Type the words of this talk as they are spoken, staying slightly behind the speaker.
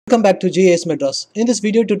Welcome back to GIS Madras. In this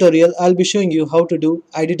video tutorial, I'll be showing you how to do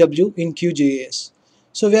IDW in QGIS.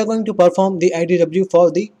 So we are going to perform the IDW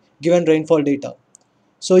for the given rainfall data.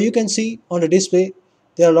 So you can see on the display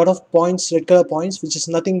there are a lot of points, red color points, which is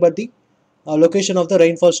nothing but the location of the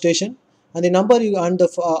rainfall station, and the number on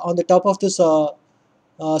the top of this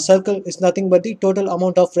circle is nothing but the total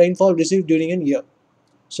amount of rainfall received during a year.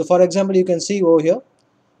 So for example, you can see over here.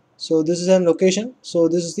 So this is a location. So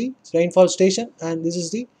this is the rainfall station, and this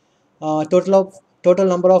is the total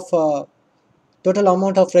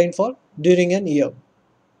amount of rainfall during an year.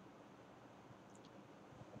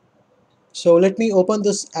 So let me open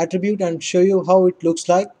this attribute and show you how it looks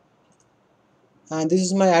like. And this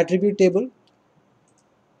is my attribute table.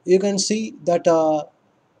 You can see that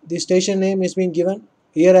the station name is being given,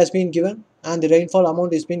 year has been given, and the rainfall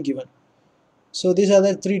amount is being given. So these are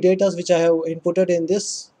the three data which I have inputted in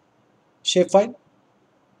this shapefile.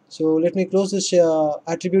 So let me close this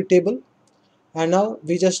attribute table, and now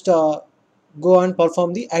we just go and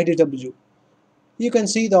perform the IDW. You can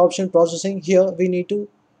see the option processing. Here we need to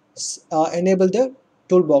enable the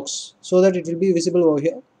toolbox so that it will be visible over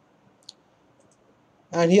here,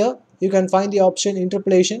 and here you can find the option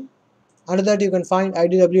interpolation. Under that you can find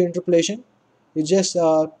IDW interpolation. You just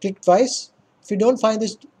click twice. If you don't find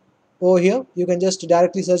this over here, you can just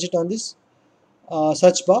directly search it on this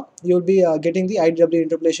search bar. You will be getting the IDW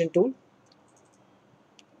interpolation tool.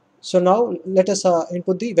 So now let us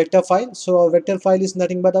input the vector file. So our vector file is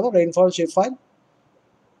nothing but our rainfall shapefile,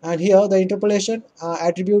 and here the interpolation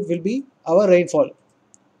attribute will be our rainfall.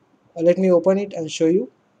 Let me open it and show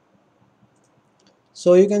you.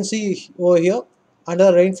 So you can see over here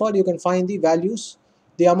under rainfall you can find the values,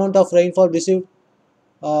 the amount of rainfall received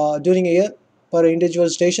during a year per individual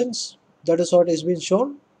stations. That is what is been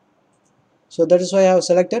shown. So that is why I have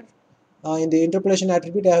selected in the interpolation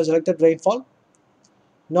attribute I have selected rainfall.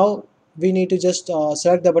 Now we need to just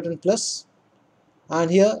select the button plus,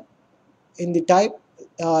 and here in the type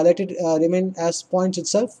let it remain as points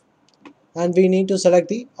itself, and we need to select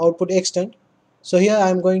the output extent. So here I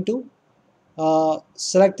am going to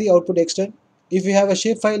select the output extent. If you have a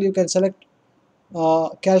shapefile, you can select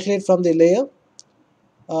calculate from the layer.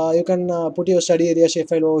 You can put your study area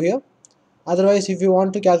shapefile over here. Otherwise, if you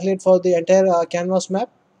want to calculate for the entire canvas map,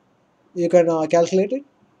 you can calculate it.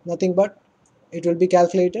 Nothing but it will be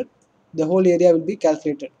calculated. The whole area will be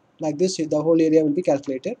calculated like this. The whole area will be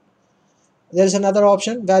calculated. There is another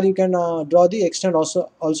option where you can draw the extent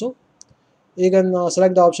also. You can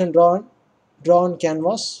select the option draw on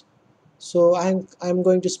canvas. So I'm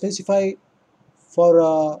going to specify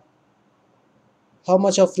for how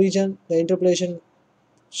much of region the interpolation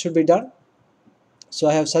should be done. So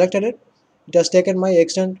I have selected it. It has taken my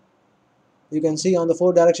extent. You can see on the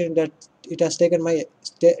 4 direction that it has taken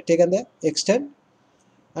the extent.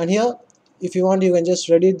 And here, if you want, you can just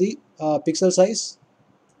reduce the pixel size.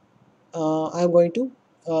 I am going to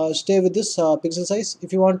stay with this pixel size.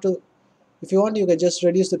 If you want, you can just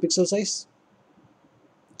reduce the pixel size.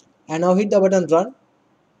 And now hit the button run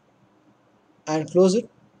and close it.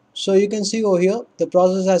 So you can see over here the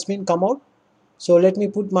process has been come out. So let me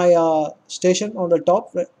put my station on the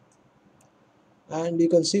top, and you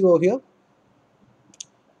can see over here.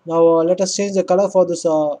 Now let us change the color for this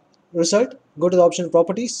result. Go to the option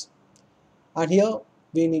properties, and here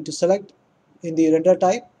we need to select in the render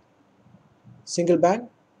type single band,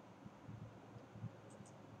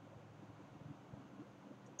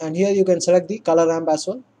 and here you can select the color ramp as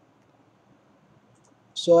well.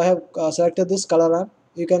 So I have selected this color ramp.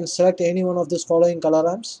 You can select any one of these following color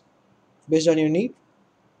ramps based on your need.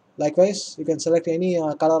 Likewise, you can select any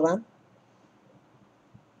color ramp,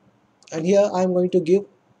 and here I am going to give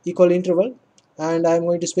equal interval, and I am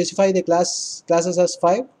going to specify the classes as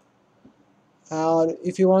 5.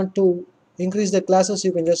 If you want to increase the classes,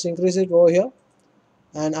 you can just increase it over here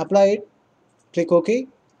and apply it. Click OK.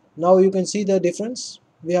 Now you can see the difference.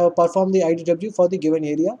 We have performed the IDW for the given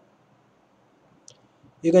area.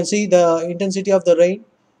 You can see the intensity of the rain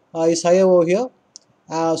is higher over here.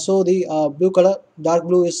 So the blue color, dark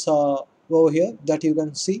blue is over here, that you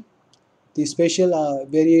can see the spatial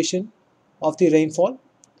variation of the rainfall.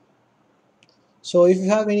 So if you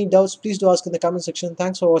have any doubts, please do ask in the comment section.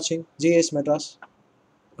 Thanks for watching GIS Madras.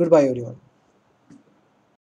 Goodbye everyone.